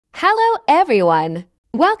Hello everyone!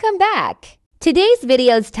 Welcome back! Today's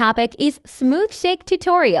video's topic is Smooth Shake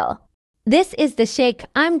Tutorial. This is the shake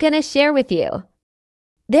I'm gonna share with you.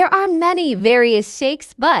 There are many various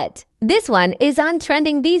shakes, but this one is on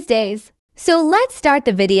trending these days. So let's start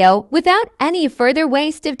the video without any further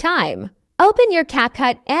waste of time. Open your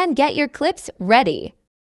Capcut and get your clips ready.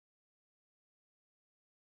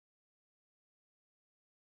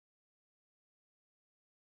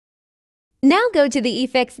 Now go to the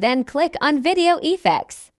effects, then click on Video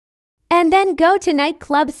Effects. And then go to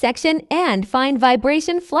Nightclub section and find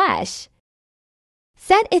Vibration Flash.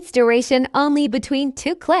 Set its duration only between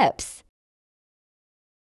 2 clips.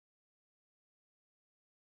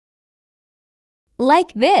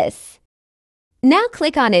 Like this. Now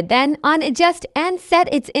click on it, then on Adjust and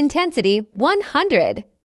set its intensity 100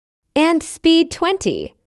 and speed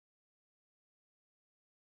 20.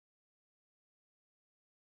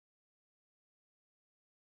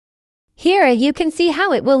 Here you can see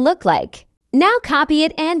how it will look like. Now copy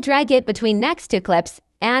it and drag it between next 2 clips,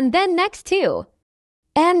 and then next 2,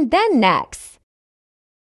 and then next.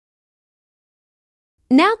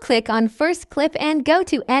 Now click on first clip and go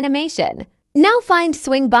to Animation. Now find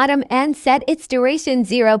Swing Bottom and set its duration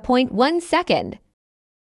 0.1 second.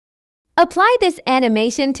 Apply this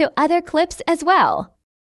animation to other clips as well.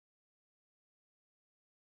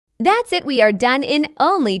 That's it, we are done in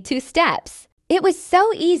only 2 steps. It was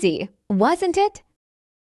so easy, wasn't it?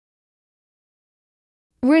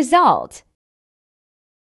 Result.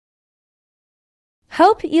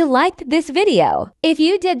 Hope you liked this video. If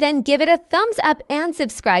you did, then give it a thumbs up and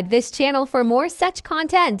subscribe this channel for more such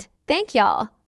content. Thank y'all.